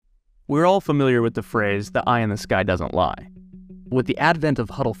We're all familiar with the phrase, the eye in the sky doesn't lie. With the advent of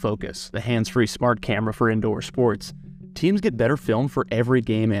Hudl Focus, the hands-free smart camera for indoor sports, teams get better film for every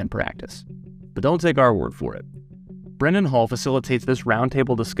game and practice. But don't take our word for it. Brendan Hall facilitates this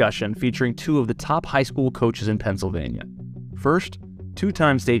roundtable discussion featuring two of the top high school coaches in Pennsylvania. First,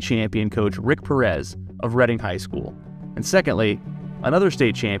 two-time state champion coach Rick Perez of Reading High School. And secondly, another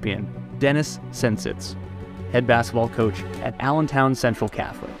state champion, Dennis Sensitz, head basketball coach at Allentown Central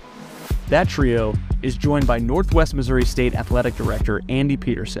Catholic. That trio is joined by Northwest Missouri State Athletic Director Andy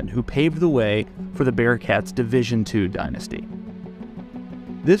Peterson, who paved the way for the Bearcats' Division II dynasty.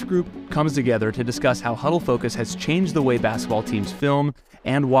 This group comes together to discuss how Hudl Focus has changed the way basketball teams film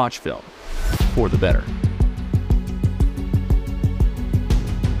and watch film for the better.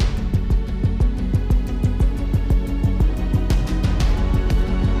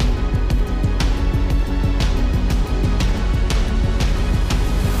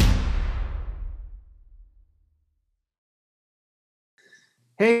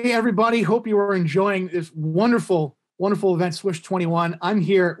 Hey, everybody. Hope you are enjoying this wonderful event, Swish 21. I'm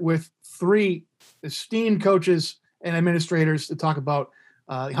here with three esteemed coaches and administrators to talk about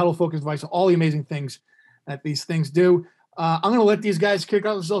Hudl Focus advice, all the amazing things that these things do. I'm going to let these guys kick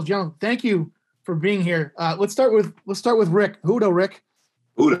out themselves. Gentlemen, thank you for being here. Let's start with Rick. Hudl, Rick.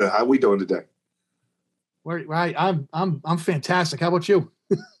 Hudl, how we doing today? I'm fantastic. How about you?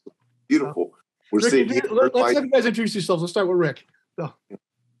 Beautiful. Let's have you guys introduce yourselves. Let's start with Rick. So.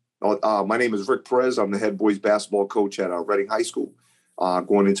 My name is Rick Perez. I'm the head boys basketball coach at Reading High School.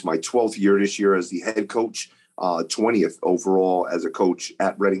 Going into my 12th year this year as the head coach, 20th overall as a coach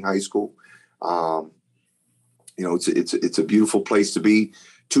at Reading High School. It's a beautiful place to be.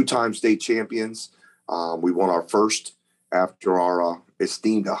 Two-time state champions. We won our first after our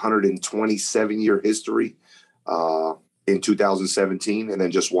esteemed 127-year history in 2017, and then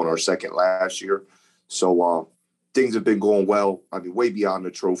just won our second last year. So things have been going well. I mean, way beyond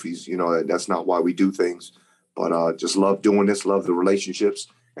the trophies. That's not why we do things. But just love doing this, love the relationships,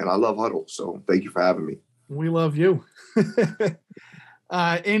 and I love Hudl. So thank you for having me. We love you.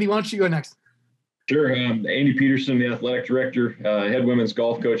 Andy, why don't you go next? Sure. Andy Peterson, the athletic director, head women's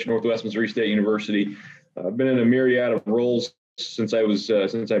golf coach at Northwest Missouri State University. I've been in a myriad of roles since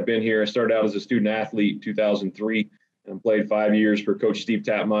I've been here. I started out as a student athlete in 2003 and played 5 years for Coach Steve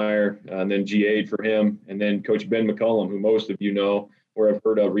Tapmeyer, and then GA'd for him, and then Coach Ben McCullum, who most of you know or have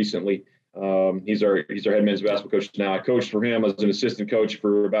heard of recently. He's our head men's basketball coach now. I coached for him. I was an assistant coach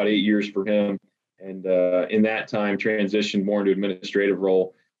for about 8 years for him, and in that time transitioned more into administrative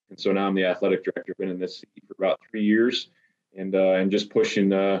role. And so now I'm the athletic director. Been in this seat for about 3 years, and just trying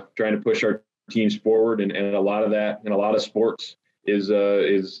to push our teams forward. And a lot of that in a lot of sports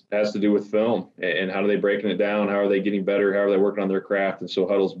has to do with film and how are they breaking it down? How are they getting better? How are they working on their craft? And so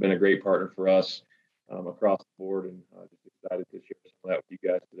Hudl's been a great partner for us across the board, and just excited to share some of that with you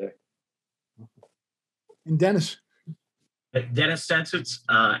guys today. And Dennis. Dennis Sensitz,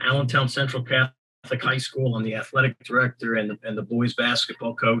 Allentown Central Catholic High School. I'm the athletic director and the boys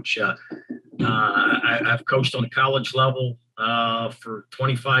basketball coach. I've coached on the college level for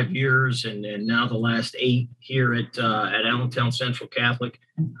 25 years, and now the last 8 here at Allentown Central Catholic.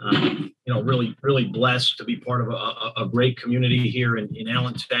 Really blessed to be part of a great community here in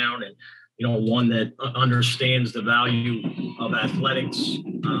Allentown, and one that understands the value of athletics,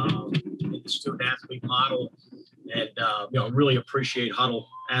 the student athlete model, and really appreciate Hudl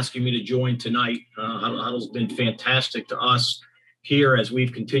asking me to join tonight. Hudl's been fantastic to us here as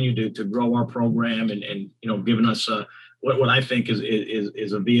we've continued to grow our program and given us what I think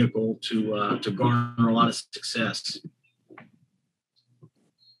is a vehicle to garner a lot of success.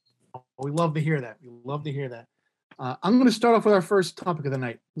 We love to hear that. We love to hear that. I'm going to start off with our first topic of the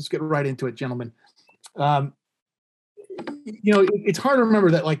night. Let's get right into it, gentlemen. It's hard to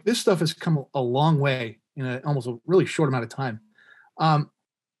remember that this stuff has come a long way in almost a really short amount of time. I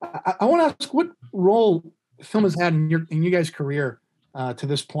want to ask what role film has had in you guys' career to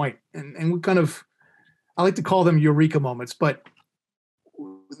this point, and what kind of, I like to call them eureka moments, but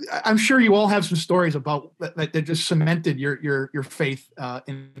I'm sure you all have some stories about that just cemented your faith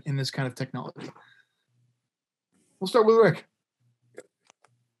in this kind of technology. We'll start with Rick.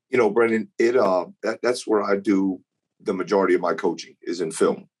 Brendan, that's where I do the majority of my coaching is in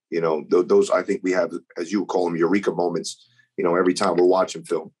film. Those I think we have, as you would call them, eureka moments. Every time we're watching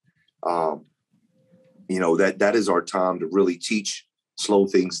film, that is our time to really teach, slow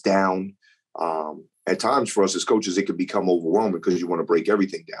things down. At times for us as coaches, it can become overwhelming because you want to break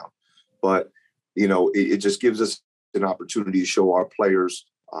everything down. But, it just gives us an opportunity to show our players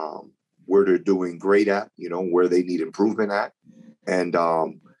where they're doing great at, where they need improvement at. And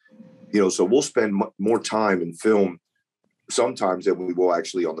So we'll spend more time in film sometimes than we will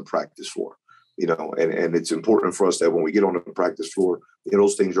actually on the practice floor, and it's important for us that when we get on the practice floor,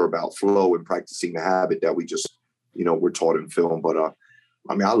 those things are about flow and practicing the habit that we just, we're taught in film. But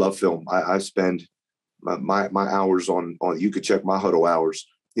I love film. I spend my hours on, you could check my Hudl hours,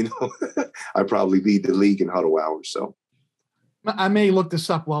 I probably lead the league in Hudl hours. So I may look this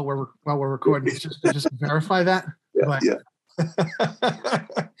up while we're recording, just to verify that. Yeah.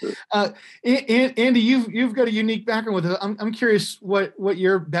 Andy, you've got a unique background with it. I'm curious what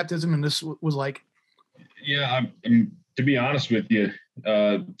your baptism in this was like. Yeah, I'm to be honest with you,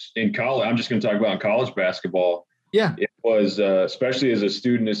 in college, I'm just going to talk about college basketball. Yeah, it was especially as a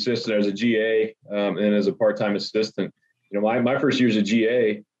student assistant, as a GA, and as a part-time assistant. My first year as a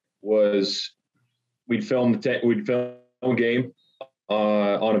GA was we'd film a game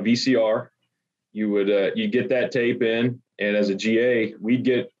on a VCR. You'd get that tape in, and as a GA, we'd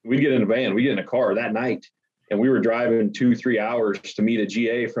get in a van, we'd get in a car that night, and we were driving 2-3 hours to meet a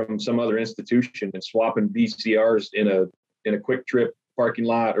GA from some other institution and swapping VCRs in a quick trip parking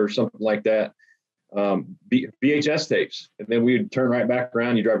lot or something like that. VHS tapes, and then we'd turn right back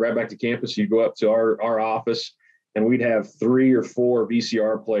around. You drive right back to campus. You'd go up to our office, and we'd have 3 or 4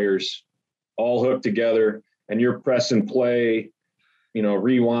 VCR players all hooked together, and you're pressing play,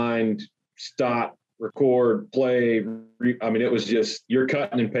 rewind, stop, record, play. It was just, you're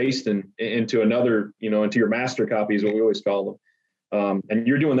cutting and pasting into another, into your master copy is what we always call them. And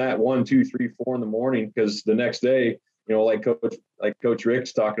you're doing that 1, 2, 3, 4 in the morning, because the next day, like Coach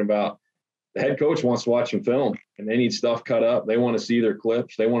Rick's talking about, the head coach wants to watch them film, and they need stuff cut up. They want to see their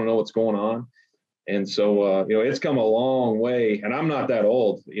clips. They want to know what's going on. And so, it's come a long way, and I'm not that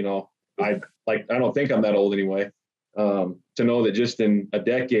old, I don't think I'm that old anyway. To know that just in a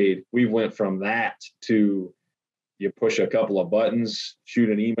decade, we went from that to you push a couple of buttons, shoot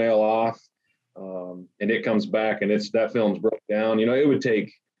an email off, and it comes back, and that film's broke down. It would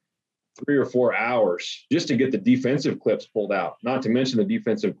take 3 or 4 hours just to get the defensive clips pulled out, not to mention the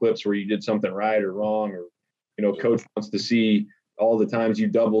defensive clips where you did something right or wrong, or, coach wants to see all the times you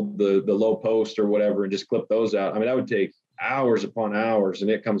doubled the low post or whatever and just clip those out. That would take hours upon hours, and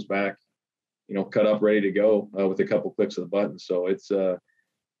it comes back, cut up, ready to go with a couple clicks of the button. So it's,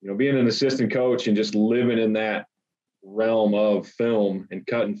 being an assistant coach and just living in that realm of film and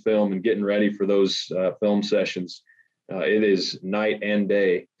cutting film and getting ready for those film sessions. It is night and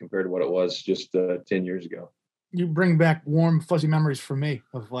day compared to what it was just 10 years ago. You bring back warm, fuzzy memories for me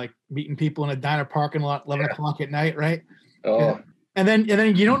of like meeting people in a diner parking lot, 11 o'clock at night, right? Oh, and then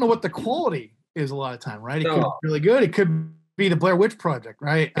you don't know what the quality is a lot of time, right? It could be really good. It could be the Blair Witch Project,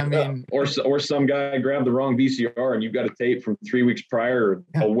 right? Or some guy grabbed the wrong VCR and you've got a tape from 3 weeks prior,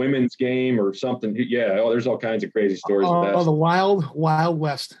 a women's game or something. Yeah. Oh, there's all kinds of crazy stories. Oh, the wild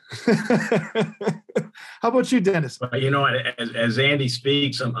west. How about you, Dennis? As Andy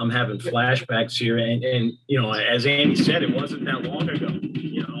speaks, I'm having flashbacks here, and as Andy said, it wasn't that long ago.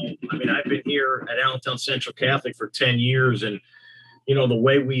 I've been here at Allentown Central Catholic for 10 years, and the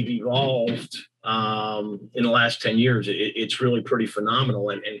way we've evolved in the last 10 years, it's really pretty phenomenal.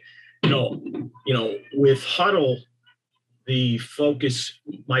 And with Hudl, the focus,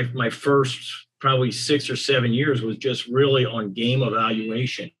 my first probably 6 or 7 years was just really on game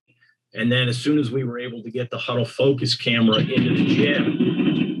evaluation. And then as soon as we were able to get the Hudl Focus camera into the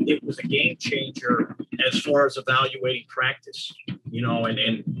gym, it was a game changer as far as evaluating practice,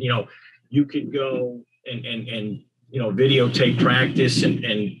 and you could go and videotape practice and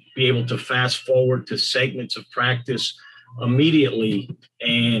be able to fast forward to segments of practice immediately.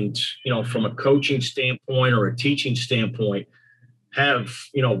 And, from a coaching standpoint or a teaching standpoint, have,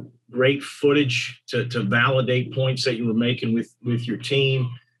 great footage to validate points that you were making with your team.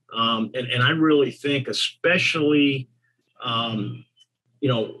 And I really think, especially,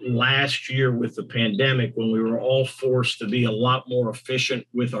 last year with the pandemic, when we were all forced to be a lot more efficient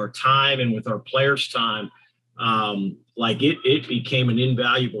with our time and with our players' time, it became an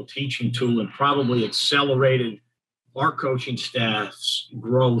invaluable teaching tool and probably accelerated our coaching staff's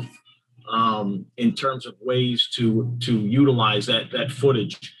growth in terms of ways to utilize that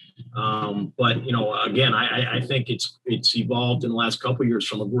footage. But again, I think it's evolved in the last couple of years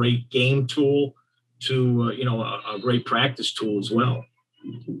from a great game tool to a great practice tool as well.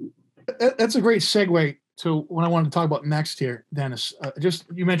 That's a great segue to what I wanted to talk about next here, Dennis.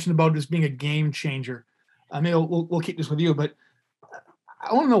 You mentioned about this being a game changer. Maybe we'll keep this with you, but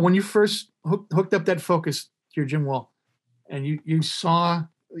I want to know, when you first hooked up that Focus to your gym wall, and you saw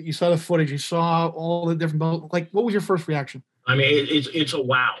the footage, you saw all the different, what was your first reaction? I mean, it's a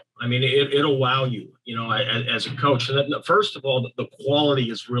wow. I mean, it'll wow you, as a coach. And first of all, the quality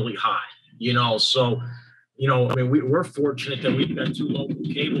is really high, so, I mean, we're fortunate that we've got two local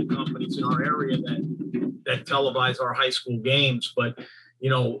cable companies in our area that televise our high school games. But,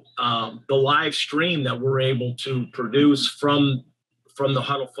 the live stream that we're able to produce from the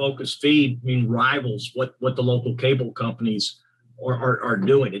Hudl Focus feed, I mean, rivals what the local cable companies are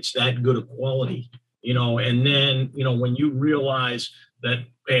doing. It's that good a quality. And then, when you realize that,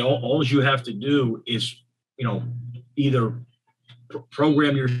 hey, all you have to do is, either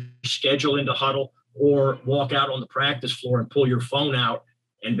program your schedule into Hudl or walk out on the practice floor and pull your phone out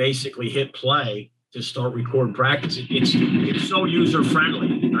and basically hit play to start recording practice. It's so user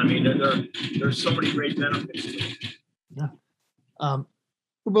friendly. I mean, there's so many great benefits to it. Yeah.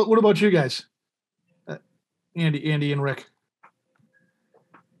 What about you guys, Andy and Rick?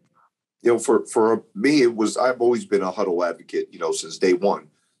 For me, I've always been a Hudl advocate, since day one.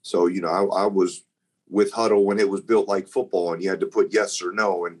 So, I was with Hudl when it was built like football and you had to put yes or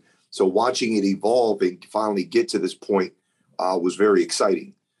no. And so watching it evolve and finally get to this point was very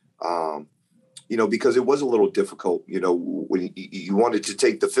exciting, because it was a little difficult, when you wanted to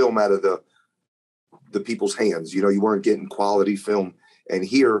take the film out of the people's hands, you weren't getting quality film. And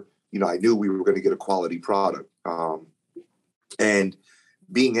here, I knew we were going to get a quality product. And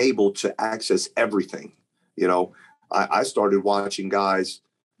being able to access everything, I started watching guys,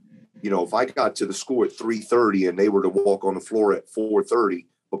 if I got to the school at 3:30 and they were to walk on the floor at 4:30,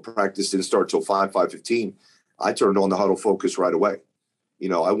 but practice didn't start till 5:15, I turned on the Hudl Focus right away.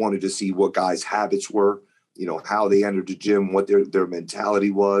 I wanted to see what guys' habits were, how they entered the gym, what their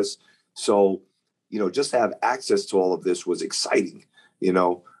mentality was. So, just to have access to all of this was exciting, and,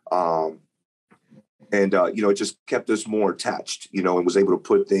 it just kept us more attached, and was able to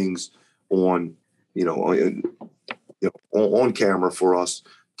put things on, on camera for us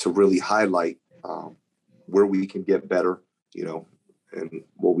to really highlight where we can get better, and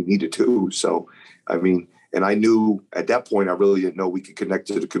what we need to do. So, I mean, and I knew at that point, I really didn't know we could connect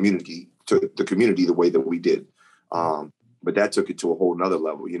to the community the way that we did. But that took it to a whole nother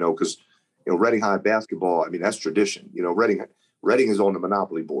level, because, Reading High basketball, I mean, that's tradition. Reading is on the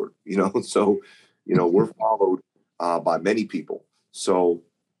Monopoly board, so, we're followed by many people. So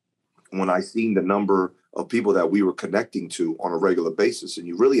when I seen the number of people that we were connecting to on a regular basis, and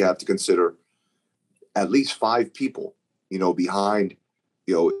you really have to consider at least 5 people, behind,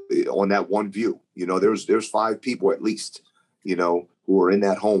 on that one view, there's 5 people at least, who are in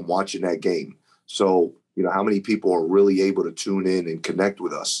that home watching that game. So, how many people are really able to tune in and connect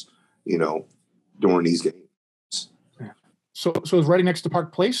with us, during these games. So is Reading next to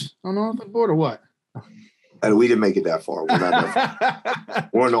Park Place on the board or what? And we didn't make it that far. We're not that far.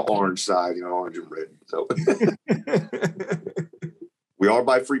 We're on the orange side, orange and red. So we are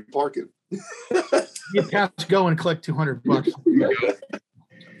by free parking. You have to go and collect $200.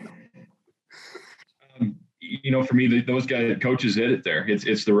 For me, those coaches hit it there.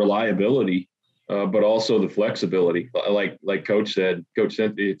 It's the reliability, but also the flexibility. Like Coach said, Coach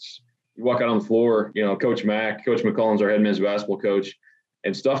Cynthia, you walk out on the floor, Coach McCullum's our head men's basketball coach,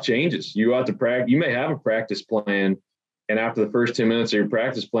 and stuff changes. You have to practice. You may have a practice plan, and after the first 10 minutes of your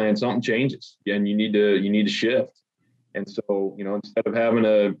practice plan, something changes, and you need to shift. And so, instead of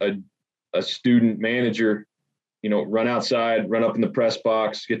having a student manager, run outside, run up in the press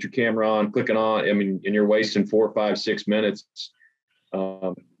box, get your camera on, clicking on, and you're wasting 4, 5, 6 minutes.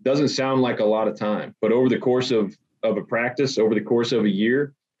 Doesn't sound like a lot of time, but over the course of a practice, over the course of a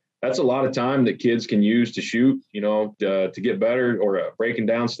year, that's a lot of time that kids can use to shoot, to get better, or breaking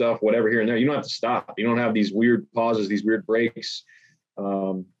down stuff, whatever here and there. You don't have to stop. You don't have these weird pauses, these weird breaks.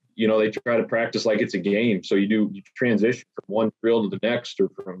 They try to practice like it's a game. So you transition from one drill to the next, or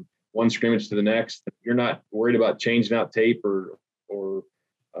from one scrimmage to the next. You're not worried about changing out tape or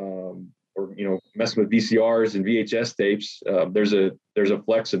messing with VCRs and VHS tapes. There's a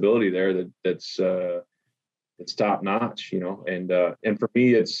flexibility there that's top notch, and for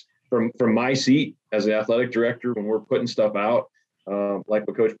me, it's from my seat as an athletic director, when we're putting stuff out, like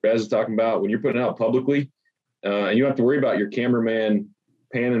what Coach Perez is talking about, when you're putting it out publicly, and you have to worry about your cameraman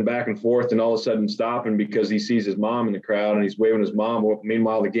panning back and forth and all of a sudden stopping because he sees his mom in the crowd and he's waving his mom.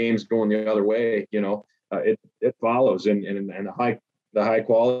 Meanwhile, the game's going the other way. It follows, and the high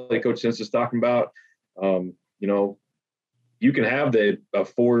quality Coach Sense is talking about. You can have a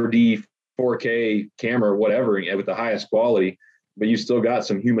 4D, 4K camera, or whatever, with the highest quality, but you still got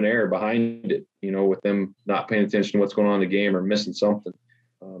some human error behind it, with them not paying attention to what's going on in the game or missing something.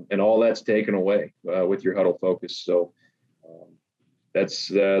 And all that's taken away with your Hudl Focus. So that's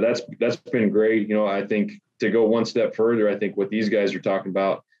been great. I think to go one step further, I think what these guys are talking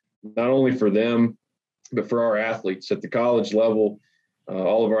about, not only for them, but for our athletes at the college level,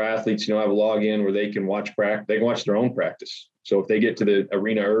 all of our athletes, have a login where they can watch practice. They can watch their own practice. So if they get to the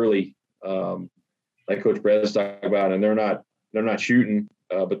arena early, like Coach Brez talked about, and they're not shooting,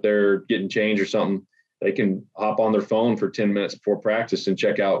 but they're getting changed or something, they can hop on their phone for 10 minutes before practice and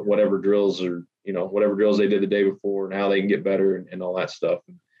check out whatever drills or, whatever drills they did the day before and how they can get better and all that stuff.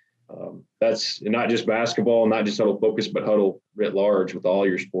 That's not just basketball, not just Hudl Focus, but Hudl writ large with all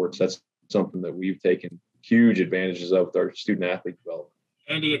your sports. That's something that we've taken huge advantages of with our student athlete development.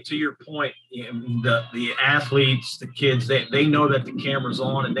 Andy, to your point, the athletes, the kids, they know that the camera's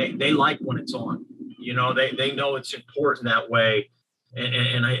on and they like when it's on. They know it's important that way.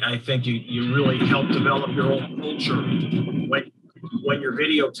 And I think you really help develop your own culture when you're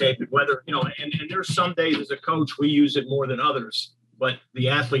videotaping, whether, and there's some days as a coach, we use it more than others, but the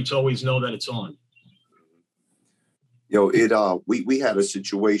athletes always know that it's on. We had a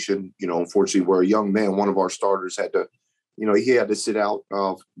situation, unfortunately, where a young man, one of our starters had to, he had to sit out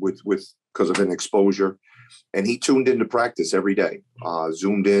with because of an exposure, and he tuned into practice every day,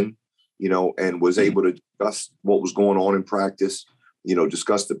 zoomed in, and was able to discuss what was going on in practice,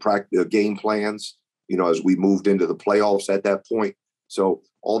 discuss the game plans, as we moved into the playoffs at that point. So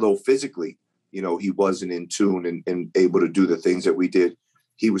although physically, he wasn't in tune and able to do the things that we did,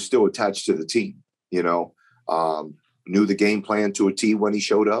 he was still attached to the team, knew the game plan to a T when he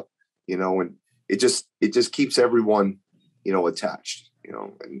showed up, and it just keeps everyone, attached,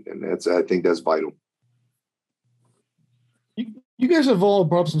 and I think that's vital. You guys have all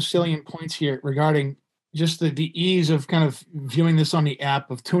brought up some salient points here regarding just the ease of kind of viewing this on the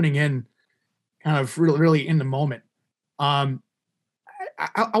app, of tuning in kind of really in the moment.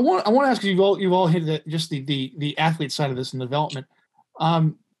 I want to ask you, you've all hit just the athlete side of this and development.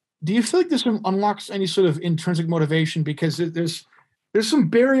 Do you feel like this unlocks any sort of intrinsic motivation? Because there's some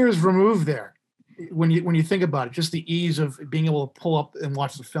barriers removed there when you think about it, just the ease of being able to pull up and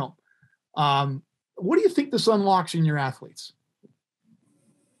watch the film. What do you think this unlocks in your athletes?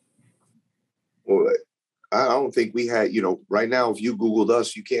 Well, I don't think we had, right now, if you Googled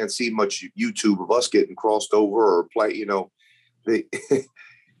us, you can't see much YouTube of us getting crossed over or play, they,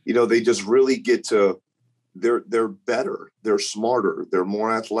 they just really get to, they're better, they're smarter, they're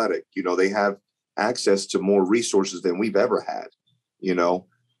more athletic, they have access to more resources than we've ever had,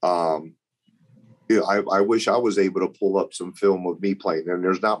 I wish I was able to pull up some film of me playing, and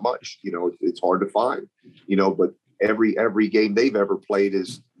there's not much, it's hard to find, but every game they've ever played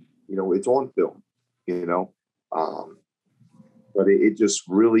is, it's on film, but it just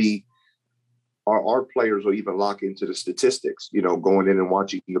really, our players will even lock into the statistics, going in and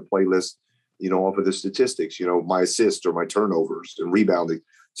watching the playlist, off of the statistics, my assists or my turnovers and rebounding.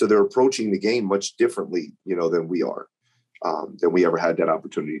 So they're approaching the game much differently, than we are, than we ever had that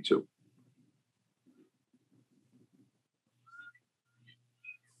opportunity to.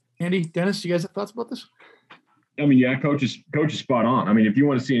 Andy, Dennis, you guys have thoughts about this? I mean, yeah, coach is spot on. I mean, if you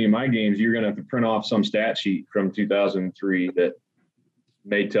want to see any of my games, you're going to have to print off some stat sheet from 2003 that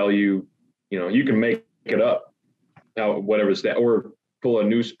may tell you, you can make it up, whatever stat, or pull a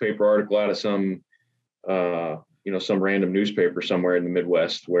newspaper article out of some random newspaper somewhere in the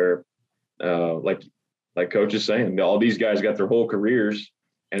Midwest where, like Coach is saying, all these guys got their whole careers,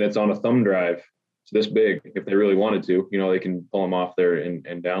 and it's on a thumb drive. It's this big. If they really wanted to, they can pull them off there and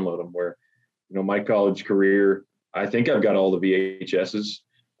download them. Where, my college career, I think I've got all the VHSs.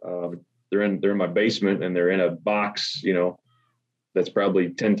 They're in my basement, and they're in a box, that's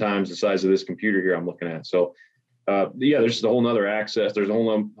probably 10 times the size of this computer here I'm looking at. So, there's just a whole nother access. There's a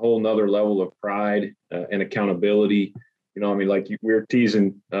whole nother level of pride and accountability. Like we were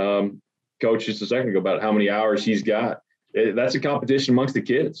teasing Coach just a second ago about how many hours he's got. That's a competition amongst the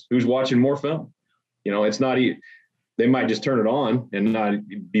kids. Who's watching more film? It's not they might just turn it on and not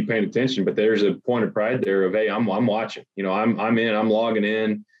be paying attention, but there's a point of pride there of, hey, I'm watching. I'm in. I'm logging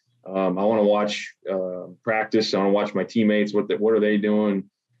in. I want to watch practice. I want to watch my teammates. What are they doing?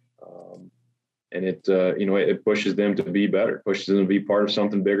 And it pushes them to be better, pushes them to be part of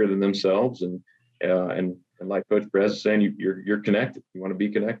something bigger than themselves. And like Coach Brez is saying, you're connected. You want to be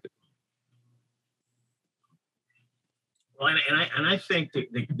connected. Well, and I think that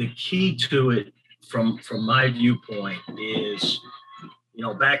the key to it from my viewpoint is,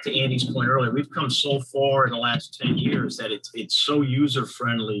 back to Andy's point earlier, we've come so far in the last 10 years that it's so user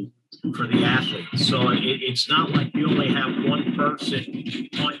friendly for the athlete. So it's not like you only have one person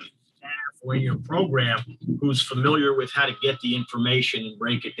on or in your program who's familiar with how to get the information and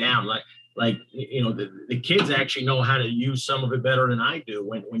break it down. Like like, the kids actually know how to use some of it better than I do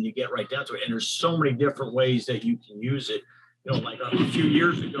when you get right down to it. And there's so many different ways that you can use it. Like a few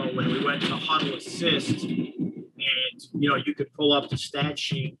years ago when we went to Hudl Assist, and, you could pull up the stat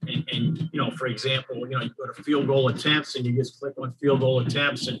sheet and for example, you go to field goal attempts and you just click on field goal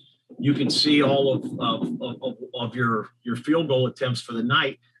attempts and you can see all of your field goal attempts for the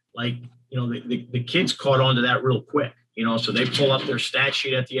night. Like, the kids caught on to that real quick, so they pull up their stat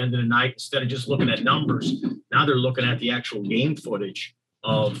sheet at the end of the night. Instead of just looking at numbers, now they're looking at the actual game footage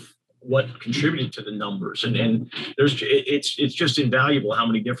of what contributed to the numbers. And it's just invaluable how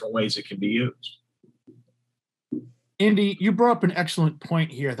many different ways it can be used. Andy, you brought up an excellent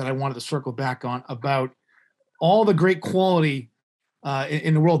point here that I wanted to circle back on about all the great quality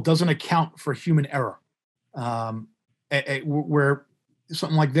in the world doesn't account for human error. Where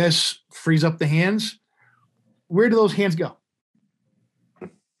something like this frees up the hands, where do those hands go?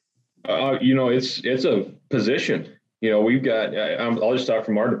 It's a position. We've got, I'll just talk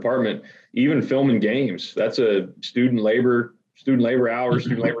from our department, even filming games, that's a student labor hours,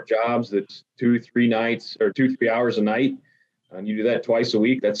 student labor jobs. That's 2-3 nights or 2-3 hours a night. And you do that twice a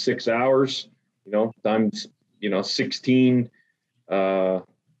week. That's 6 hours, times, 16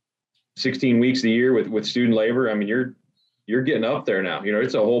 weeks a year with student labor. I mean, you're getting up there now.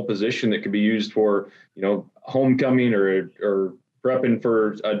 It's a whole position that could be used for, homecoming or prepping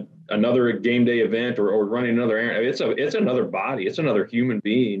for another game day event or running another errand. It's another body. It's another human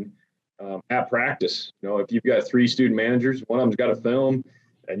being at practice. If you've got 3 student managers, one of them's got to film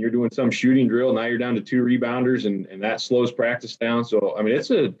and you're doing some shooting drill, now you're down to 2 rebounders and that slows practice down. So, I mean,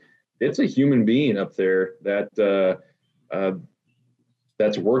 it's a human being up there that's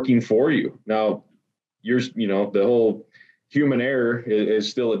working for you. Now, the whole human error is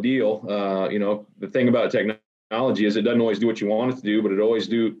still a deal. The thing about technology is it doesn't always do what you want it to do, but it always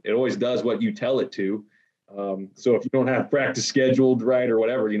does what you tell it to. So if you don't have practice scheduled right or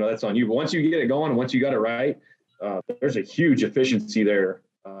whatever, that's on you. But once you get it going, once you got it right, there's a huge efficiency there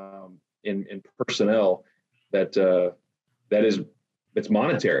in personnel it's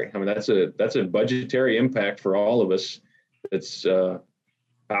monetary. I mean, that's a budgetary impact for all of us. It's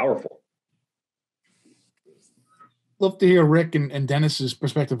powerful. Love to hear Rick and Dennis's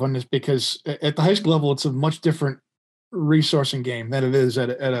perspective on this, because at the high school level, it's a much different resourcing game than it is at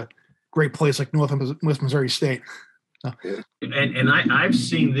a great place like West Missouri State. And I've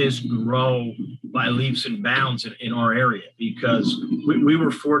seen this grow by leaps and bounds in our area, because we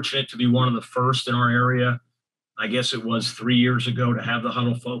were fortunate to be one of the first in our area. I guess it was 3 years ago to have the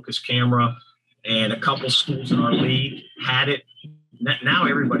Hudl Focus camera, and a couple schools in our league had it. Now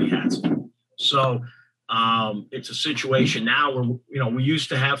everybody has it. So it's a situation now where, we used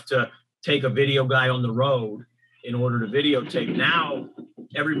to have to take a video guy on the road in order to videotape. Now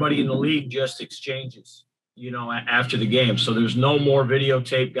everybody in the league just exchanges, after the game. So there's no more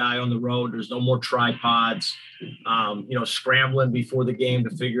videotape guy on the road. There's no more tripods, scrambling before the game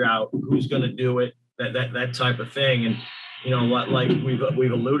to figure out who's going to do it, that type of thing. And, like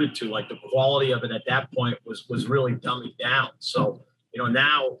we've alluded to, like the quality of it at that point was really dummied down. So,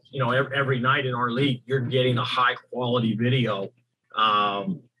 now, every night in our league, you're getting a high quality video,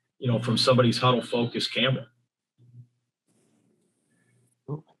 from somebody's Hudl Focus camera.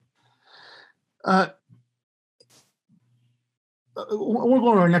 We're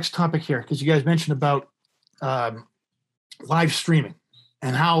going to our next topic here, because you guys mentioned about live streaming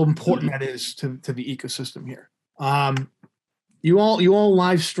and how important that is to the ecosystem here. You all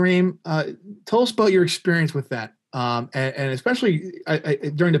live stream. Tell us about your experience with that, and especially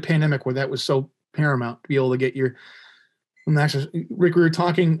during the pandemic, where that was so paramount to be able to get your access. Rick, we were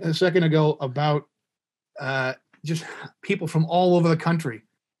talking a second ago about just people from all over the country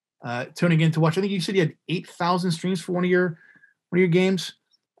tuning in to watch. I think you said you had 8,000 streams for one of your games.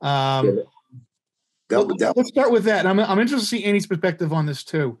 Let's start with that. I'm interested to see Andy's perspective on this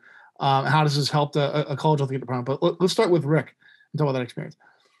too. How does this help a college athletic department? But let's start with Rick and talk about that experience.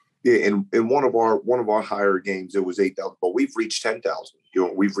 Yeah, in one of our higher games, it was 8,000, but we've reached 10,000.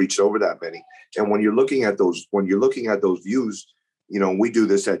 We've reached over that many. And when you're looking at those views, we do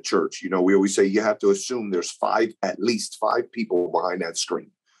this at church. We always say you have to assume there's at least five people behind that screen,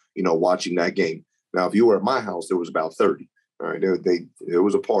 watching that game. Now, if you were at my house, there was about 30. All right, there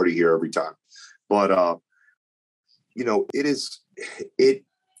was a party here every time. But it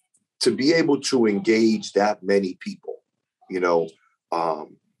to be able to engage that many people,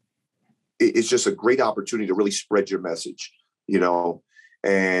 it's just a great opportunity to really spread your message,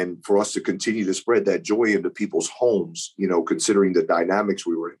 and for us to continue to spread that joy into people's homes, considering the dynamics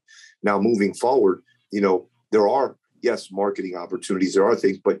we were in. Now, moving forward, there are yes, marketing opportunities, there are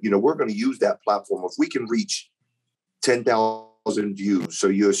things, but, we're going to use that platform. If we can reach 10,000 views, so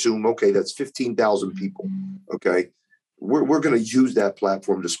you assume, okay, that's 15,000 people. Okay. We're going to use that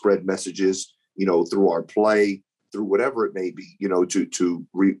platform to spread messages, through our play, through whatever it may be, to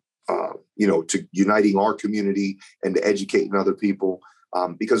uniting our community and to educating other people.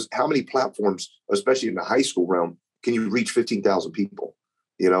 Because how many platforms, especially in the high school realm, can you reach 15,000 people,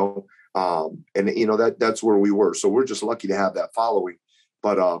 that's where we were. So we're just lucky to have that following.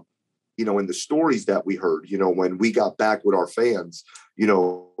 But, in the stories that we heard, when we got back with our fans,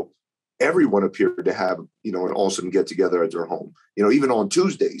 everyone appeared to have, an awesome get together at their home, even on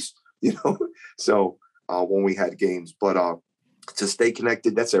Tuesdays, so when we had games, but to stay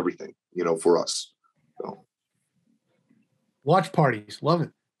connected, that's everything, for us. So. Watch parties. Love it.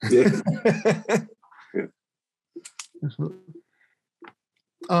 Yeah.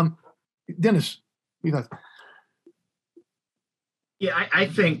 Yeah. Dennis, you got. Yeah, I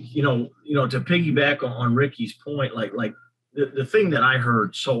think, to piggyback on Ricky's point, like the thing that I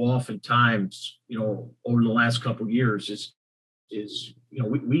heard so oftentimes, over the last couple of years is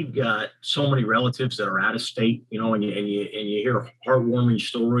we've got so many relatives that are out of state, and you hear heartwarming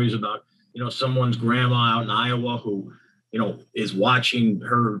stories about, someone's grandma out in Iowa who, is watching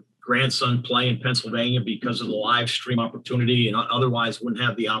her grandson play in Pennsylvania because of the live stream opportunity and otherwise wouldn't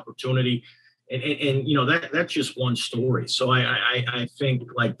have the opportunity. And that's just one story. So I think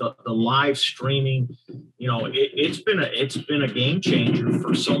like the live streaming, it's been a game changer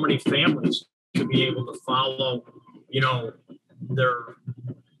for so many families to be able to follow,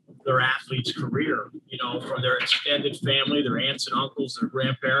 their athlete's career, from their extended family, their aunts and uncles, their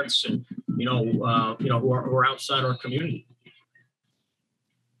grandparents, and who are outside our community.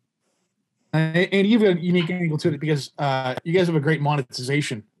 And you've got a unique angle to it because you guys have a great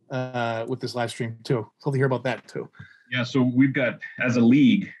monetization with this live stream too. Love to hear about that too. Yeah, so we've got, as a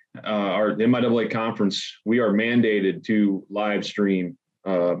league, our MIAA conference, we are mandated to live stream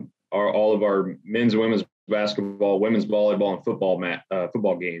all of our men's and women's basketball, women's volleyball, and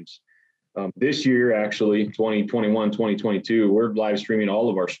football games. This year, actually, 2021, 2022, we're live streaming all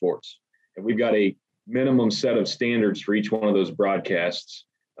of our sports. And we've got a minimum set of standards for each one of those broadcasts.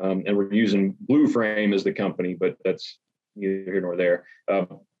 And we're using Blue Frame as the company, but that's neither here nor there.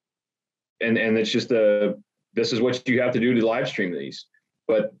 And it's just this is what you have to do to live stream these.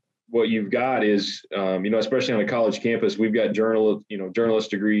 But what you've got is, especially on a college campus, we've got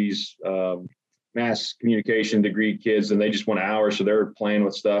journalist degrees, mass communication degree kids, and they just want hours. So they're playing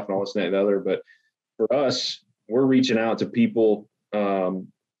with stuff and all this and that and the other. But for us, we're reaching out to people.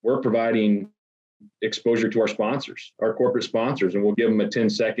 We're providing exposure to our sponsors, our corporate sponsors, and we'll give them a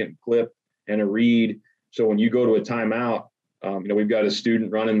 10-second clip and a read. So when you go to a timeout, we've got a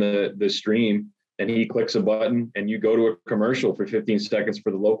student running the stream, and he clicks a button, and you go to a commercial for 15 seconds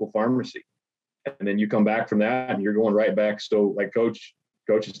for the local pharmacy. And then you come back from that, and you're going right back. So like Coach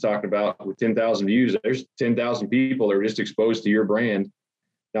is talking about, with 10,000 views, there's 10,000 people that are just exposed to your brand.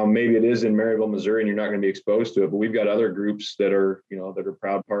 Now, maybe it is in Maryville, Missouri, and you're not going to be exposed to it, but we've got other groups that are, that are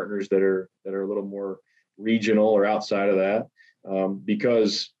proud partners that are a little more regional or outside of that,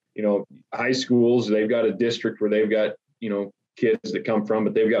 because, high schools, they've got a district where they've got, kids that come from,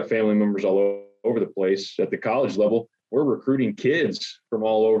 but they've got family members all over the place. At the college level, we're recruiting kids from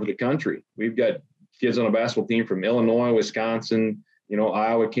all over the country. We've got kids on a basketball team from Illinois, Wisconsin,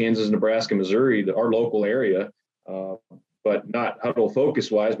 Iowa, Kansas, Nebraska, Missouri, our local area. But not Hudl Focus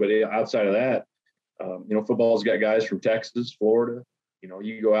wise, but outside of that, football's got guys from Texas, Florida.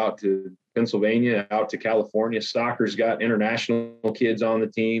 You go out to Pennsylvania, out to California. Soccer's got international kids on the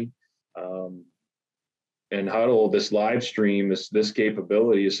team. And Hudl, this live stream, this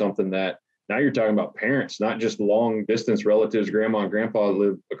capability is something that now you're talking about parents, not just long distance relatives, grandma and grandpa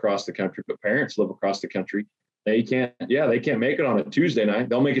live across the country, but parents live across the country. They can't make it on a Tuesday night.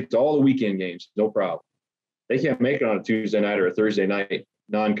 They'll make it to all the weekend games, no problem. They can't make it on a Tuesday night or a Thursday night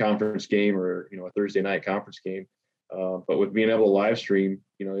non-conference game or a Thursday night conference game. But with being able to live stream,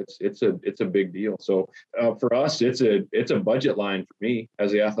 it's a big deal. So for us, it's a budget line for me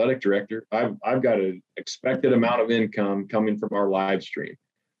as the athletic director. I've got an expected amount of income coming from our live stream,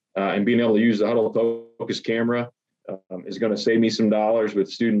 and being able to use the Hudl Focus camera is going to save me some dollars with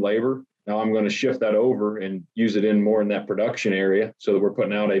student labor. Now I'm going to shift that over and use it more in that production area so that we're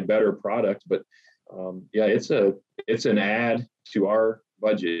putting out a better product. But it's an add to our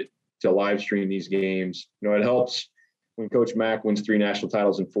budget to live stream these games. It helps when Coach Mack wins 3 national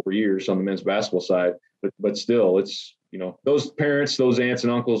titles in 4 years on the men's basketball side, but still it's, those parents, those aunts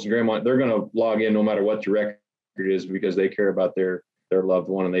and uncles and grandma, they're going to log in no matter what the record is because they care about their loved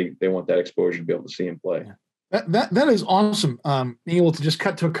one and they want that exposure to be able to see him play. That is awesome. Being able to just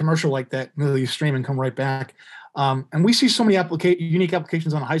cut to a commercial like that, you stream and come right back. And we see so many unique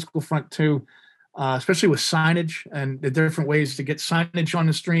applications on the high school front too, especially with signage and the different ways to get signage on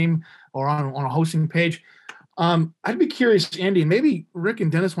the stream or on a hosting page. I'd be curious, Andy, and maybe Rick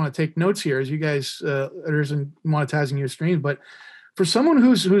and Dennis want to take notes here as you guys are monetizing your streams. But for someone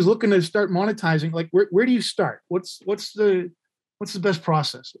who's looking to start monetizing, like where do you start? What's the best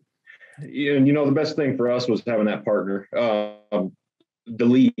process? Yeah, and the best thing for us was having that partner, the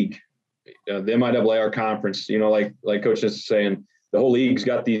league, the MIAA conference. Like Coach is saying, the whole league's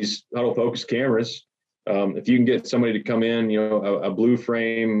got these Hudl Focus cameras. If you can get somebody to come in, a blue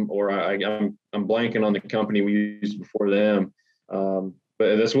frame, or I'm blanking on the company we used before them,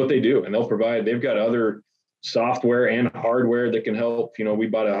 but that's what they do, and they've got other software and hardware that can help. We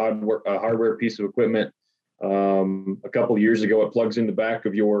bought a hardware piece of equipment a couple of years ago. It plugs in the back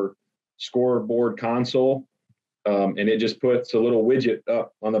of your scoreboard console, and it just puts a little widget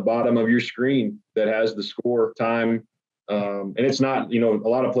up on the bottom of your screen that has the score time. And it's not, a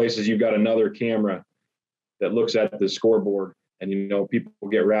lot of places you've got another camera that looks at the scoreboard, and people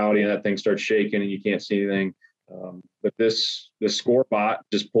get rowdy and that thing starts shaking and you can't see anything. But this score bot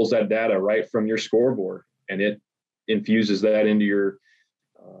just pulls that data right from your scoreboard, and it infuses that into your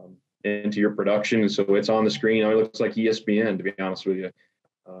production. And so it's on the screen. It looks like ESPN, to be honest with you.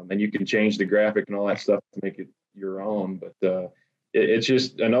 And you can change the graphic and all that stuff to make it your own. But it's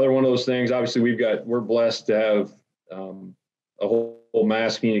just another one of those things. Obviously, we're blessed to have a whole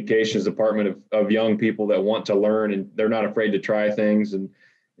mass communications department of young people that want to learn, and they're not afraid to try things. And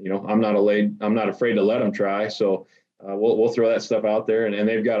I'm not afraid to let them try. So we'll throw that stuff out there, and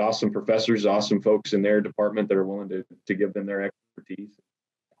they've got awesome professors, awesome folks in their department that are willing to give them their expertise.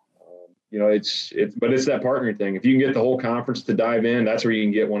 But it's that partner thing. If you can get the whole conference to dive in, that's where you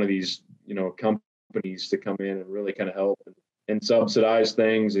can get one of these, companies to come in and really kind of help and subsidize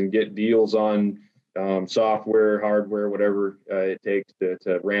things and get deals on software, hardware, whatever it takes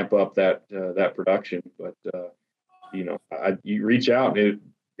to ramp up that production. But you reach out.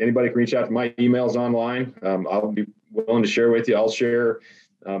 Anybody can reach out to my emails online. I'll be willing to share with you. I'll share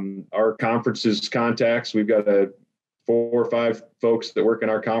our conference's contacts. We've got 4 or 5 folks that work in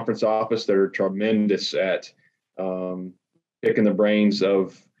our conference office that are tremendous at picking the brains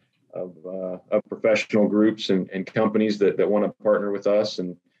of professional groups and companies that want to partner with us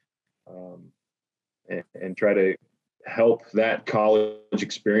and try to help that college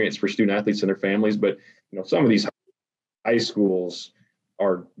experience for student athletes and their families. But some of these high schools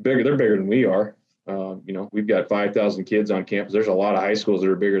are bigger. They're bigger than we are. We've got 5,000 kids on campus. There's a lot of high schools that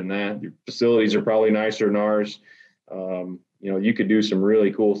are bigger than that. Your facilities are probably nicer than ours. You could do some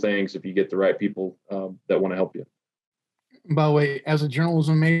really cool things if you get the right people that want to help you. By the way, as a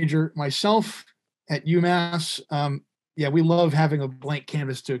journalism major myself at UMass, we love having a blank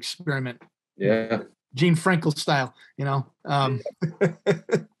canvas to experiment. Yeah. Gene Frankel style, any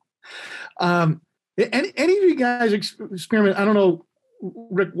of you guys experiment? I don't know,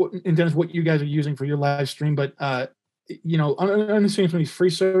 Rick and Dennis, what you guys are using for your live stream, but I'm understanding some of these free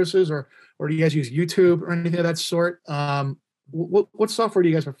services, or do you guys use YouTube or anything of that sort? What software do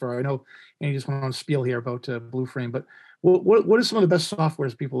you guys prefer? I know Andy just went on a spiel here about Blue Frame, but what are some of the best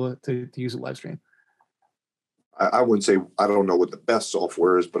softwares people to use a live stream? I wouldn't say I don't know what the best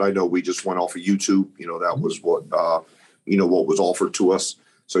software is, but I know we just went off of YouTube. That was what what was offered to us.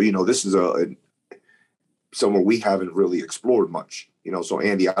 So this is somewhere we haven't really explored much. So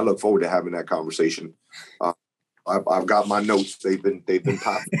Andy, I look forward to having that conversation. I've got my notes. They've been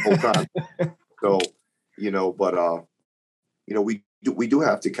popping the whole time. So we do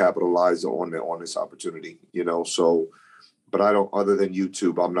have to capitalize on this opportunity. So, but I don't. Other than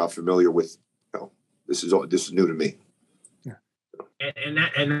YouTube, I'm not familiar with. This is new to me. Yeah.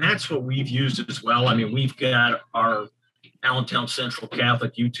 And that's what we've used as well. I mean, we've got our Allentown Central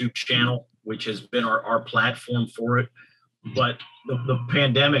Catholic YouTube channel, which has been our platform for it. But the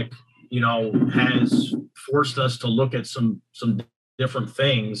pandemic, has forced us to look at some different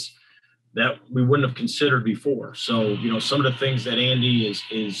things that we wouldn't have considered before. So, some of the things that Andy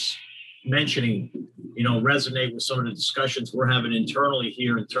is mentioning, resonate with some of the discussions we're having internally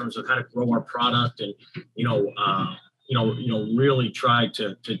here in terms of how to grow our product and, really try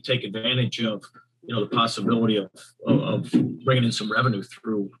to take advantage of, the possibility of bringing in some revenue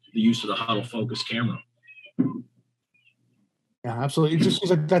through the use of the Hudl Focus camera. Yeah, absolutely. It just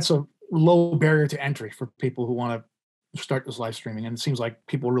seems like that's a low barrier to entry for people who want to start this live streaming, and it seems like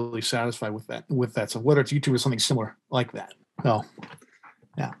people are really satisfied with that. So whether it's YouTube or something similar like that. So,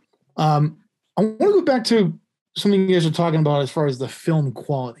 yeah. I want to go back to something you guys are talking about as far as the film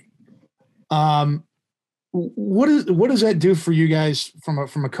quality. What does that do for you guys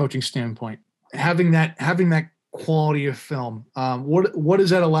from a coaching standpoint? Having that quality of film, what does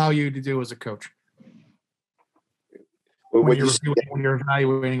that allow you to do as a coach when you're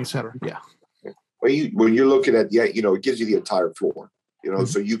evaluating, et cetera? Yeah. When you're looking at, it gives you the entire floor,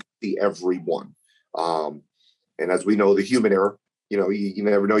 so you can see everyone. And as we know, the human error, you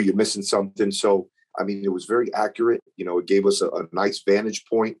never know, you're missing something. So, I mean, it was very accurate. It gave us a nice vantage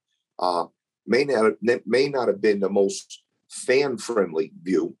point. May not have been the most fan-friendly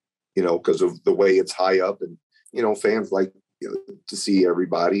view, because of the way it's high up, and fans like to see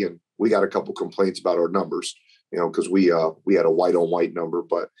everybody. And we got a couple complaints about our numbers, because we had a white-on-white number,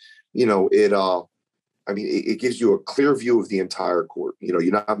 but it gives you a clear view of the entire court.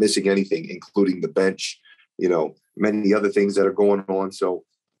 You're not missing anything, including the bench, many other things that are going on. So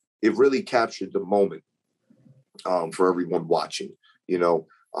it really captured the moment for everyone watching.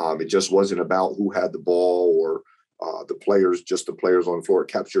 It just wasn't about who had the ball or the players on the floor.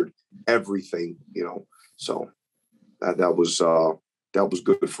 It captured everything, So that was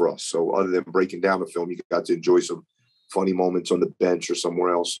good for us. So other than breaking down the film, you got to enjoy some funny moments on the bench or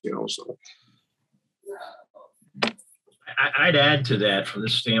somewhere else, So I'd add to that from the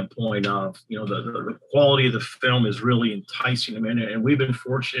standpoint of, the quality of the film is really enticing. And we've been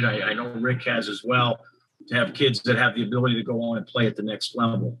fortunate, I know Rick has as well, to have kids that have the ability to go on and play at the next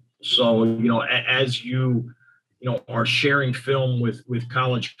level. So, as you are sharing film with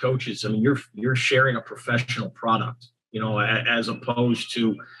college coaches, you're sharing a professional product, as opposed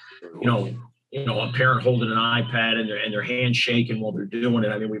to, a parent holding an iPad and their hand shaking while they're doing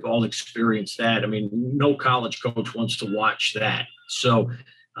it. We've all experienced that. No college coach wants to watch that. So,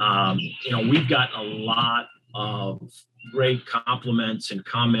 we've gotten a lot of great compliments and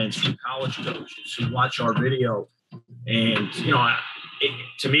comments from college coaches who watch our video. And,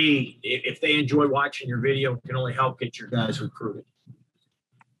 to me, if they enjoy watching your video, it can only help get your guys recruited.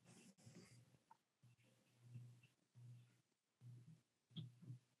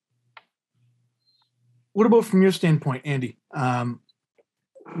 What about from your standpoint, Andy?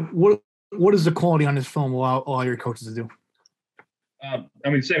 What is the quality on this film allow your coaches to do?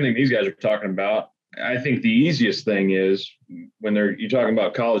 Same thing these guys are talking about. I think the easiest thing is when you're talking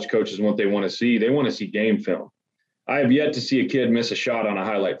about college coaches and what they want to see game film. I have yet to see a kid miss a shot on a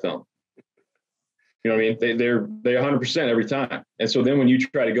highlight film. They're 100% every time. And so then when you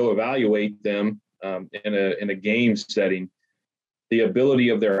try to go evaluate them in a game setting, the ability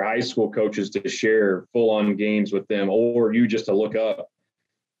of their high school coaches to share full-on games with them, or you just to look up,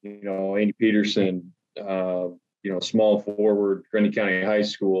 Andy Peterson, small forward, Grundy County High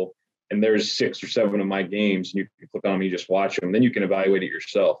School, and there's 6 or 7 of my games, and you can click on them, you just watch them, then you can evaluate it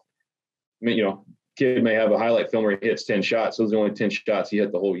yourself. Kid may have a highlight film where he hits 10 shots. Those are only 10 shots he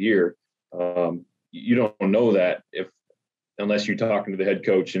hit the whole year. You don't know that unless you're talking to the head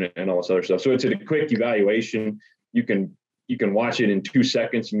coach and all this other stuff. So it's a quick evaluation. You can watch it in 2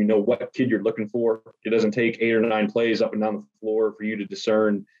 seconds and you know what kid you're looking for. It doesn't take 8 or 9 plays up and down the floor for you to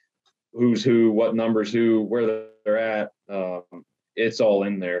discern who's who, what numbers who, where they're at. It's all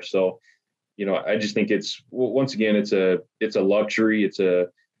in there. So, I just think once again, it's a luxury. It's a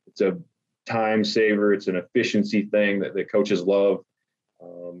time saver. It's an efficiency thing that coaches love.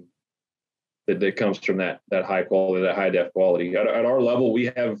 That comes from that high quality, that high def quality. At our level, we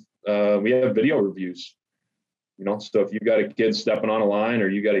have video reviews. So if you've got a kid stepping on a line, or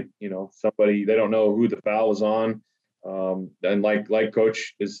you got somebody, they don't know who the foul was on, and like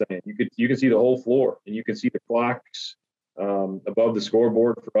Coach is saying, you can see the whole floor, and you can see the clocks above the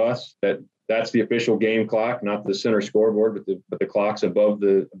scoreboard for us. That's the official game clock, not the center scoreboard, but the clocks above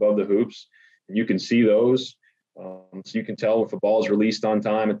the hoops, and you can see those. So you can tell if a ball is released on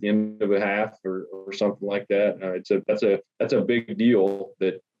time at the end of a half or something like that. That's a big deal.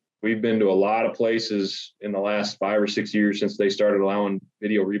 That we've been to a lot of places in the last 5 or 6 years since they started allowing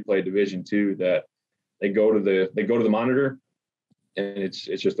video replay Division II, that they go to the monitor, and it's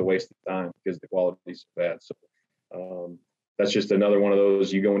just a waste of time because the quality is so bad. So that's just another one of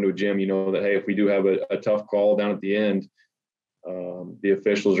those. You go into a gym, that, hey, if we do have a tough call down at the end, the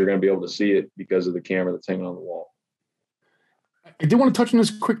officials are going to be able to see it because of the camera that's hanging on the wall. I do want to touch on this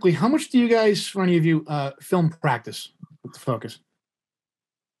quickly. How much do you guys, for any of you, film practice with the Focus?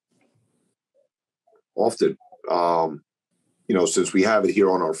 Often, since we have it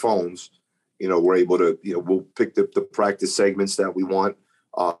here on our phones, we're able to, we'll pick the practice segments that we want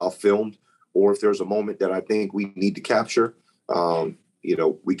filmed, or if there's a moment that I think we need to capture,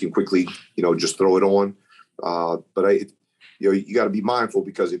 we can quickly, just throw it on. But you got to be mindful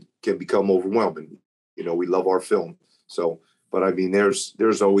because it can become overwhelming. We love our film. So, But I mean,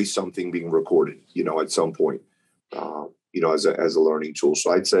 there's always something being recorded, at some point, as a learning tool.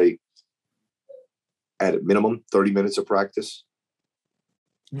 So I'd say at a minimum 30 minutes of practice.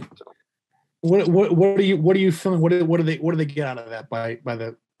 So. What are you filming? What do they get out of that by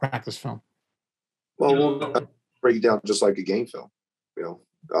the practice film? Well, we'll break it down just like a game film,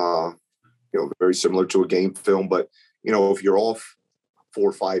 very similar to a game film. But if you're off 4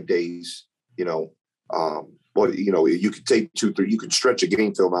 or 5 days, you could take 2, 3. You could stretch a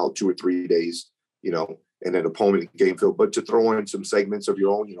game film out 2 or 3 days, and an opponent game film. But to throw in some segments of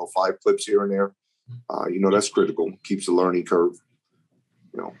your own, 5 clips here and there, that's critical. Keeps the learning curve,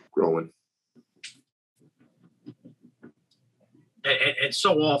 growing. And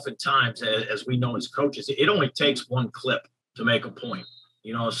so oftentimes, as we know as coaches, it only takes one clip to make a point.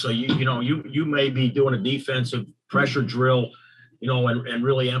 So you may be doing a defensive pressure drill, and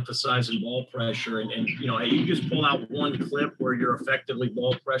really emphasizing ball pressure, and you just pull out one clip where you're effectively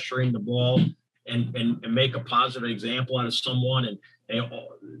ball pressuring the ball, and make a positive example out of someone, and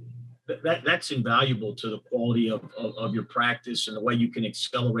that's invaluable to the quality of your practice and the way you can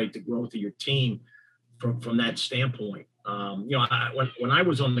accelerate the growth of your team from that standpoint. When I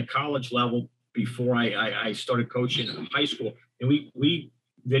was on the college level before I started coaching in high school, and we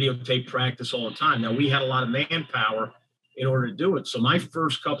videotape practice all the time. Now, we had a lot of manpower in order to do it. So my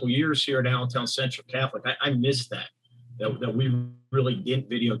first couple years here at Allentown Central Catholic, I missed that we really didn't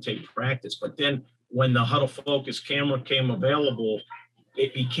videotape practice. But then when the Hudl Focus camera came available,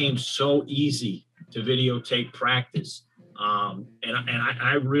 it became so easy to videotape practice. And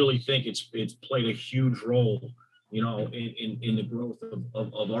I really think it's played a huge role, in the growth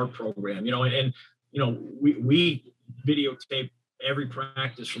of our program, we videotape every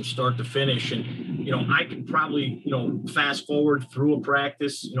practice from start to finish. And, I can probably, fast forward through a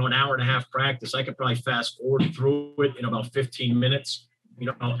practice, an hour and a half practice. I could probably fast forward through it in about 15 minutes,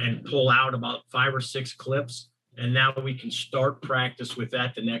 and pull out about 5 or 6 clips. And now we can start practice with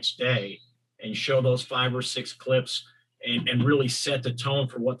that the next day and show those 5 or 6 clips and really set the tone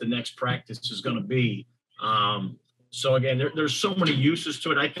for what the next practice is going to be. So again, there's so many uses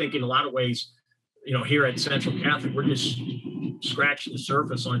to it. I think in a lot of ways, here at Central Catholic, we're just scratching the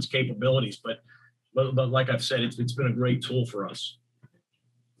surface on its capabilities. But like I've said, it's been a great tool for us.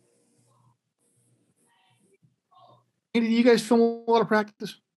 Andy, do you guys film a lot of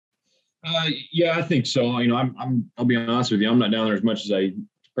practice? Yeah, I think so. I'll be honest with you. I'm not down there as much as I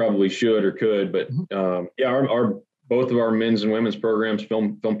probably should or could, but our both of our men's and women's programs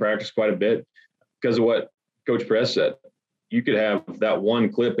film practice quite a bit because of what Coach Press said. You could have that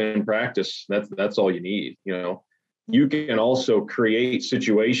one clip in practice. That's all you need. You can also create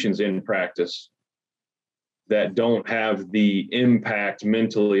situations in practice that don't have the impact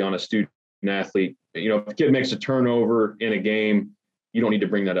mentally on a student athlete. If a kid makes a turnover in a game, you don't need to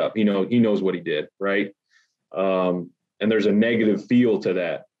bring that up. He knows what he did, right? And there's a negative feel to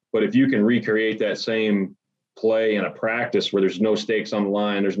that. But if you can recreate that same play in a practice where there's no stakes on the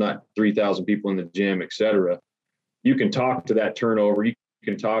line, there's not 3,000 people in the gym, et cetera, you can talk to that turnover. You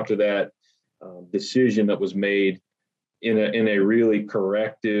can talk to that decision that was made in a really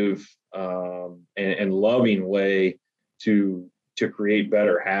corrective and loving way to create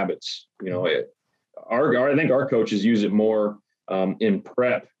better habits. I think our coaches use it more in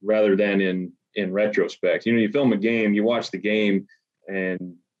prep rather than in retrospect. You film a game, you watch the game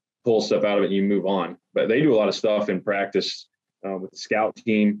and pull stuff out of it and you move on. But they do a lot of stuff in practice with the scout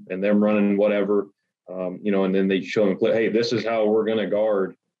team and them running whatever, and then they show them, hey, this is how we're going to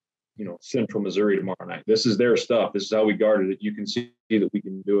guard, Central Missouri tomorrow night. This is their stuff. This is how we guarded it. You can see that we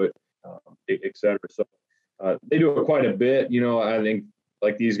can do it, et cetera. So they do it quite a bit. I think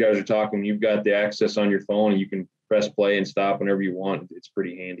like these guys are talking, you've got the access on your phone and you can press play and stop whenever you want. It's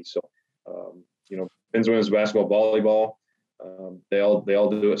pretty handy. So, men's, women's basketball, volleyball, they all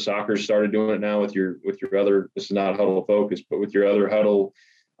do it. Soccer started doing it now with your other, this is not Hudl Focus, but with your other Hudl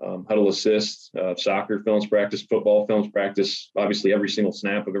Assist, soccer films practice, football films practice, obviously every single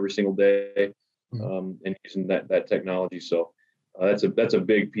snap of every single day, and using that technology. So that's a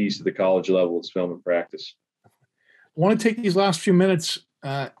big piece of the college level is film and practice. I want to take these last few minutes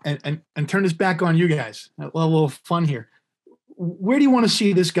and turn this back on you guys. A little fun here. Where do you want to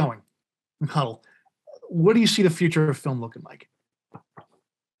see this going in Hudl? What do you see the future of film looking like?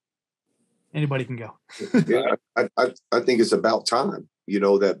 Anybody can go. Yeah, I think it's about time,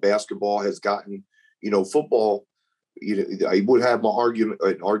 that basketball has gotten, football. I would have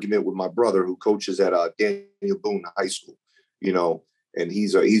an argument with my brother who coaches at Daniel Boone High School, and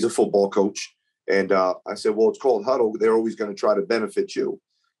he's a football coach. And I said, well, it's called Hudl. They're always going to try to benefit you,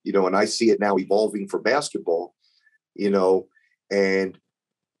 and I see it now evolving for basketball. And,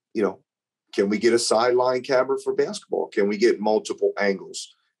 you know, can we get a sideline camera for basketball? Can we get multiple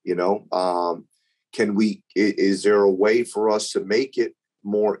angles? You know, is there a way for us to make it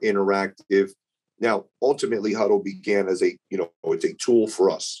more interactive? Now, ultimately, Hudl began as it's a tool for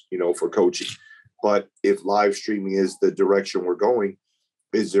us, for coaching. But if live streaming is the direction we're going,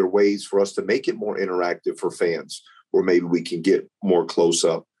 is there ways for us to make it more interactive for fans, or maybe we can get more close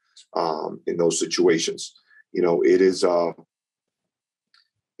up in those situations? It is,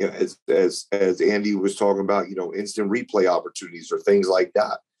 as Andy was talking about, instant replay opportunities or things like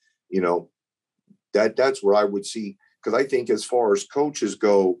that. That's where I would see, because I think as far as coaches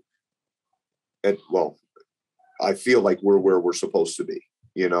go, I feel like we're where we're supposed to be.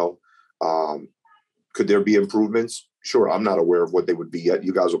 Could there be improvements? Sure. I'm not aware of what they would be yet.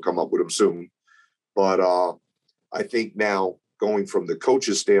 You guys will come up with them soon. But I think now, going from the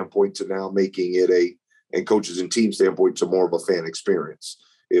coaches standpoint to now making it and coaches and team standpoint to more of a fan experience,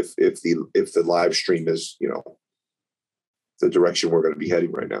 if the live stream is, the direction we're going to be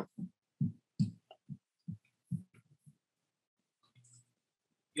heading right now.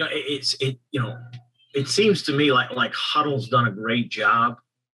 It seems to me like Hudl's done a great job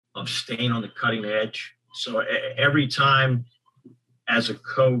of staying on the cutting edge. So every time as a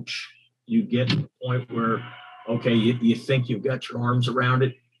coach, you get to the point where, okay, you think you've got your arms around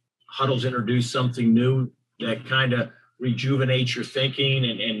it. Hudl's introduced something new that kind of rejuvenates your thinking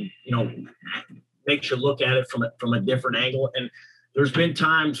and makes you look at it from a different angle. And there's been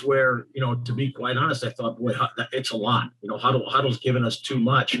times where, to be quite honest, I thought, boy, it's a lot. Hudl's given us too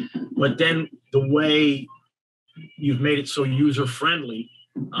much. But then the way you've made it so user friendly,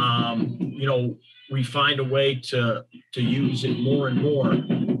 we find a way to use it more and more.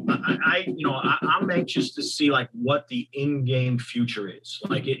 I'm anxious to see what the in-game future is.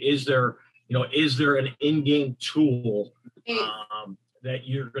 Is there an in-game tool that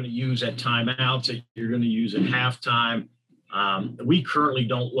you're going to use at timeouts, that you're going to use at halftime? We currently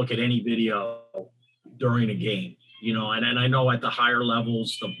don't look at any video during a game, and I know at the higher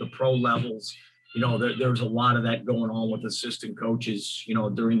levels, the pro levels, there's a lot of that going on with assistant coaches,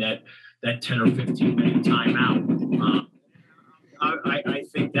 during that 10 or 15 minute timeout. I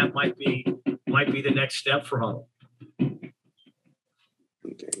think that might be the next step for Hudl.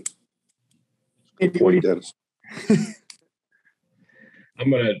 Okay. Good point, Dennis. I'm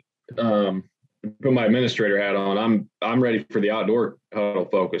gonna put my administrator hat on. I'm ready for the outdoor Hudl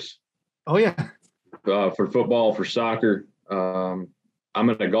Focus. Oh yeah. For football, for soccer. I'm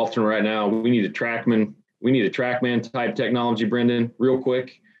in a golf tournament right now. We need a TrackMan. We need a TrackMan type technology, Brendan, real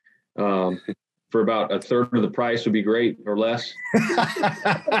quick. For about a third of the price would be great, or less.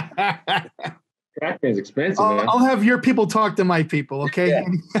 TrackMan's expensive, man. I'll have your people talk to my people, okay? Yeah.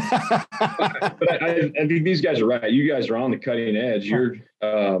 But I think these guys are right. You guys are on the cutting edge. You're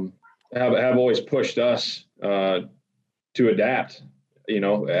have always pushed us to adapt.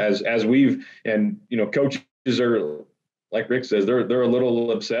 As we've coaches are, like Rick says, they're a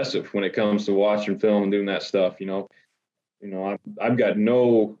little obsessive when it comes to watching film and doing that stuff. I've got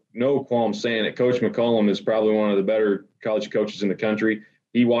no qualm saying it. Coach McCollum is probably one of the better college coaches in the country.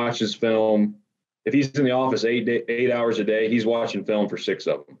 He watches film. If he's in the office 8 hours a day, he's watching film for 6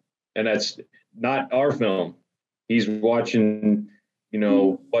 of them. And that's not our film. He's watching,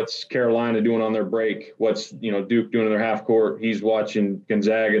 what's Carolina doing on their break, what's, Duke doing in their half court. He's watching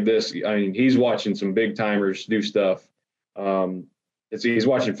Gonzaga he's watching some big timers do stuff. He's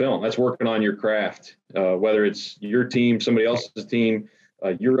watching film. That's working on your craft, whether it's your team, somebody else's team,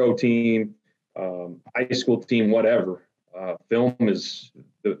 a Euro team, high school team, whatever. Film is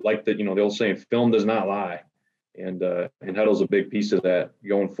the old saying, film does not lie. And Hudl's a big piece of that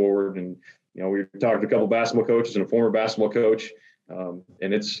going forward. And, we talked to a couple of basketball coaches and a former basketball coach,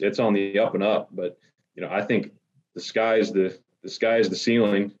 and it's on the up and up. But, I think the sky is the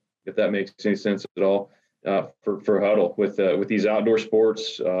ceiling, if that makes any sense at all. For Hudl with these outdoor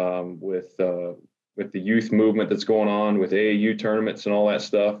sports, with the youth movement that's going on with AAU tournaments and all that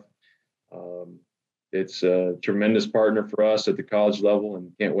stuff. It's a tremendous partner for us at the college level,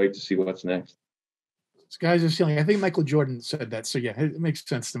 and can't wait to see what's next. Sky's the ceiling. I think Michael Jordan said that. So yeah, it makes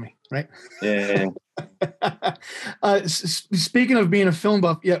sense to me, right? Yeah. Speaking of being a film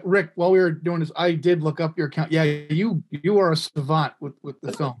buff, yeah, Rick, while we were doing this, I did look up your account. Yeah, you are a savant with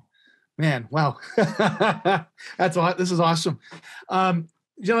the film. Man, wow. This is awesome.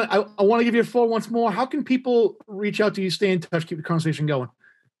 Gentlemen, I want to give you a floor once more. How can people reach out to you, stay in touch, keep the conversation going?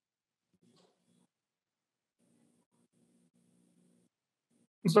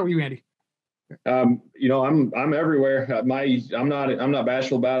 Let's start with you, Andy. You know, I'm everywhere. I'm not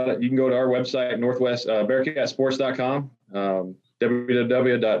bashful about it. You can go to our website, Northwest Bearcatsports.com,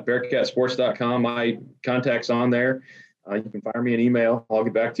 www.bearcatsports.com. My contact's on there. You can fire me an email. I'll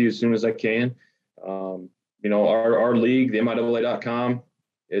get back to you as soon as I can. You know, our league, the MIAA.com,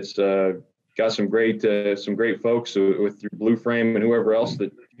 it's got some great folks with your Blue Frame and whoever else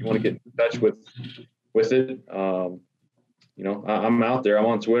that you want to get in touch with it. You know, I'm out there. I'm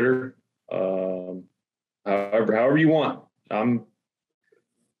on Twitter. However you want. I'm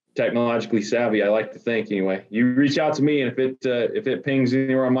technologically savvy, I like to think anyway. You reach out to me, and if it pings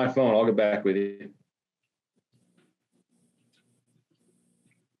anywhere on my phone, I'll get back with you.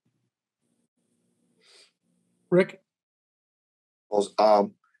 Rick?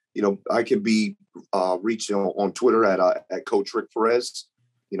 You know, I can be reached on Twitter at Coach Rick Perez.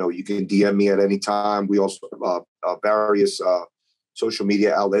 You know, you can DM me at any time. We also have various social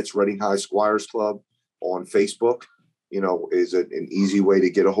media outlets. Reading High Squires Club on Facebook, you know, is an easy way to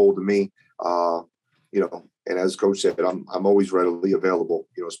get a hold of me. You know, and as Coach said, I'm always readily available,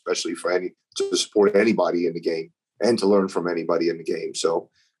 you know, especially to support anybody in the game and to learn from anybody in the game. So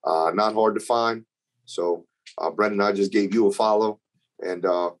not hard to find. So Brendan, I just gave you a follow, and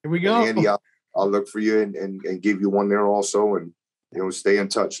here we go. Andy, I'll look for you and give you one there also, and you know, stay in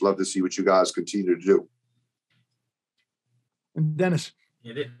touch. Love to see what you guys continue to do. And Dennis.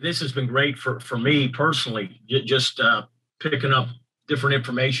 Yeah, this has been great for me personally, just picking up different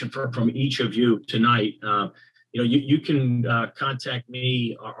information from each of you tonight. You know, you can contact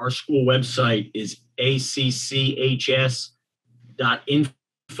me. Our school website is acchs.info.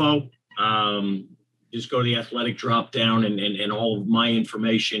 Just go to the athletic drop down and all of my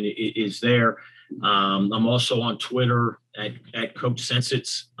information is there. I'm also on Twitter at Coach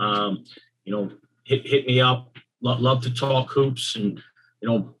Sensits. You know, hit me up. Love to talk hoops, and you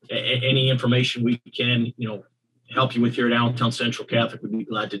know, any information we can, you know, help you with here at Allentown Central Catholic, we'd be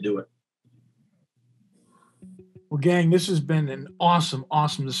glad to do it. Well, gang, this has been an awesome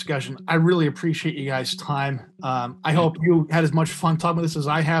discussion. I really appreciate you guys' time. I hope you had as much fun talking about this as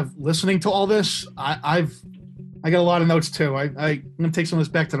I have listening to all this. I got a lot of notes too. I'm going to take some of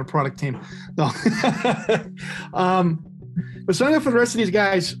this back to the product team. No. But signing up for the rest of these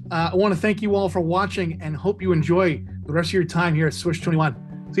guys, I want to thank you all for watching and hope you enjoy the rest of your time here at Swish 21.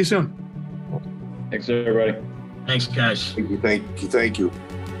 See you soon. Thanks, everybody. Thanks, guys. Thank you.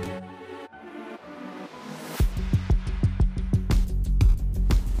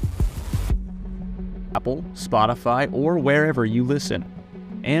 Apple, Spotify, or wherever you listen.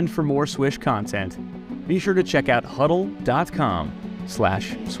 And for more Swish content, be sure to check out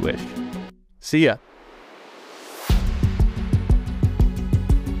hudl.com/swish. See ya.